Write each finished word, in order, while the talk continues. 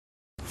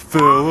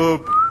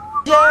Phillip,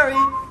 Jerry,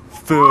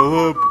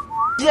 Phillip,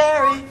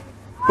 Jerry,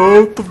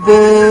 both of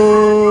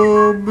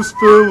them is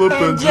Phillip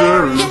and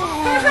Jerry.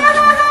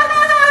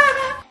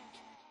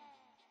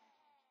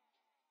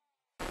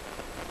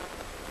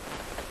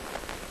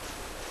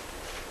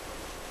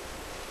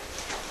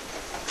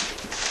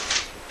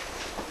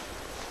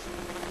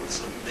 What's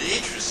a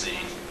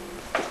matricine?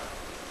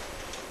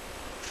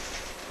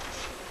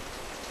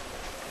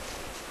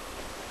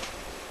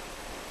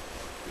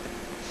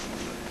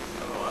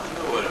 Oh, I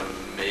know what a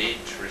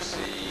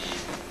matricine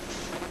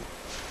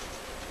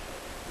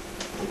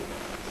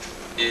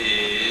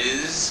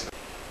is.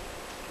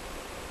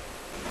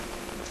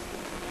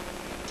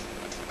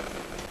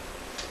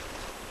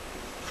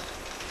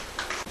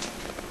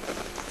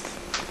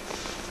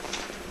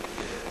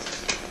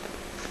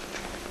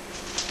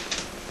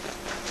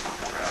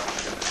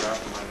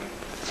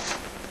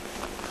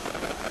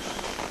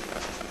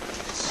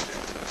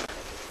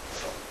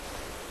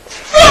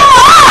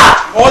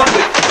 What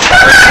the?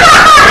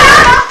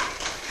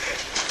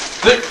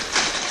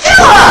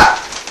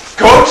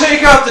 Go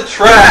take out the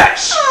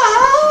trash!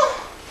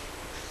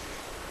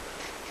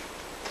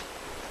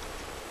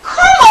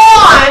 come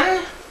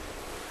on!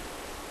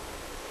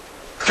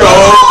 Go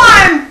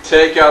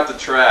take out the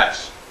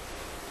trash.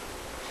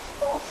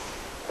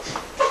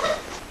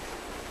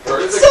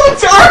 It's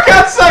so dark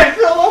outside,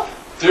 Phillip!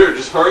 Dude,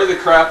 just hurry the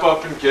crap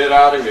up and get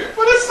out of here.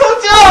 But it's so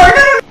dark!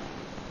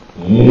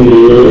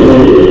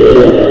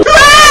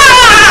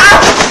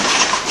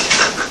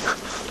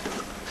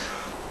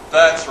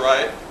 That's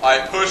right, I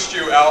pushed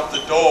you out the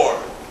door.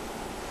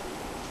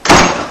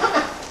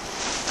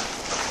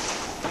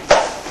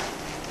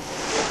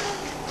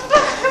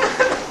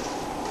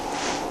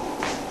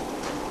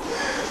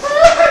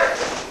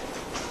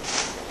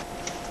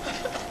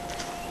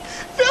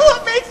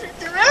 Phillip makes me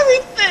do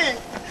everything!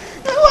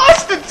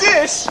 Wash the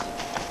dish!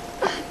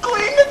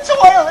 Clean the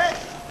toilet!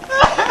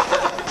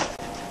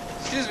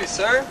 Excuse me,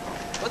 sir.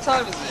 What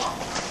time is it?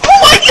 Oh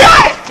my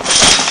god!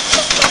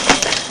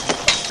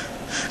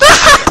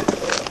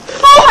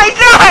 Oh my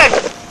god!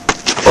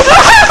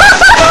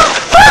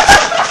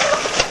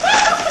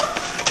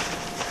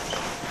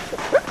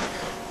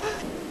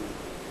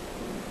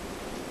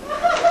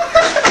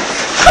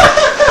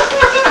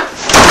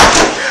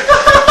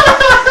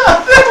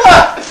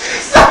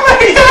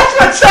 Somebody else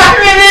was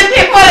siren and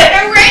they wanted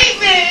to rape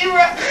me!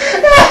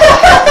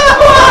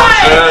 Why?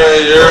 Hey,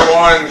 you're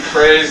one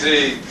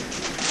crazy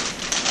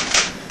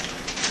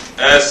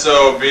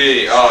SOB.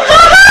 Oh, yeah.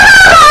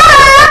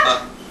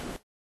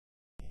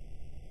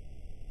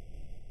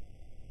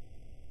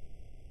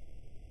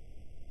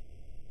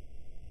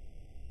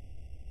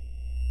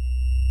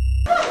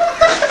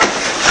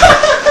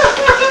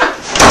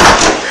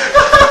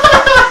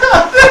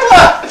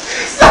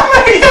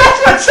 Somebody else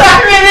was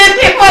siren and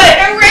they wanted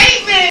to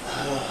rape me!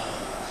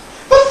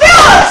 But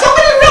Phillip,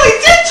 somebody really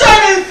did try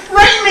to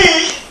rape me!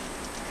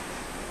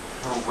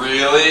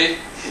 Really?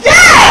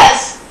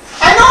 Yes!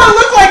 I know it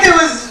looked like it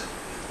was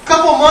a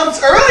couple months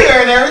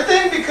earlier and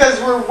everything because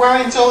we're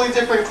wearing totally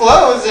different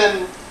clothes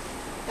and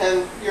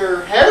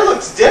your hair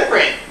looks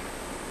different.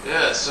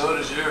 Yeah, so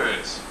does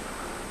yours.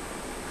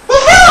 Well,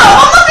 Phillip,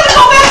 I'm not gonna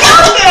go back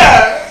out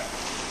there!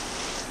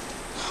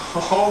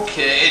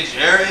 Okay,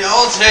 Jerry,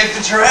 I'll take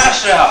the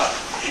trash out.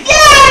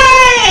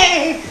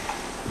 Yay!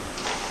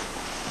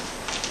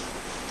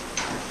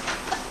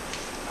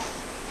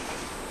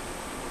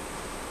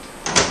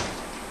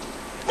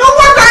 No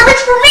more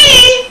garbage for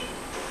me!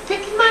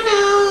 Picking my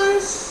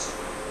nose.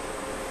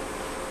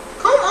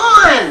 Come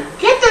on,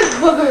 get this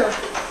booger.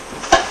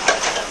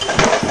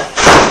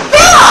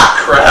 Phillip!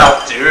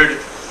 Crap, dude.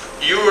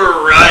 You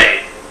were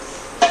right.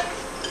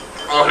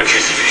 I'm gonna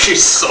be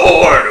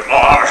sore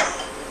tomorrow.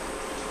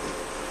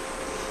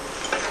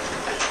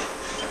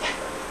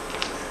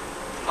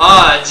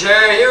 Ah,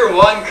 Jerry, you're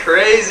one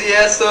crazy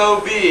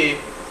SOB.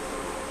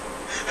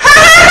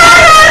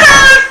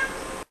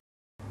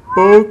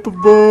 Both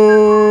of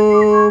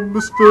them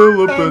is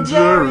Phillip and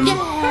Jerry.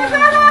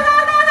 Yeah.